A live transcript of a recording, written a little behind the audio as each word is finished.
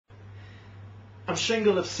On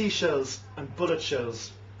shingle of seashells and bullet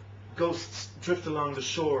shells, ghosts drift along the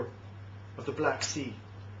shore of the Black Sea.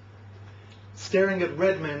 Staring at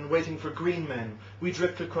red men waiting for green men, we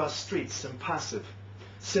drift across streets impassive,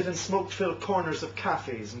 sit in smoke-filled corners of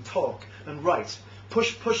cafes and talk and write,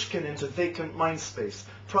 push pushkin into vacant mind space,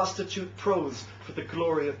 prostitute prose for the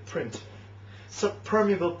glory of print. Suck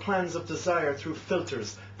permeable plans of desire through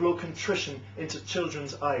filters, blow contrition into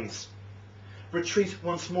children's eyes. Retreat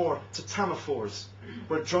once more to Tamaphores,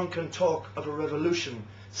 where drunken talk of a revolution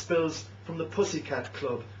spills from the Pussycat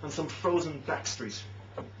Club on some frozen backstreet.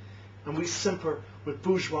 And we simper with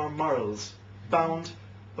bourgeois morals, bound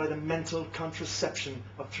by the mental contraception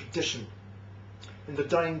of tradition. In the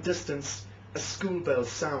dying distance, a school bell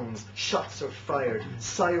sounds, shots are fired,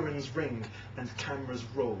 sirens ring, and cameras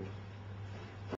roll.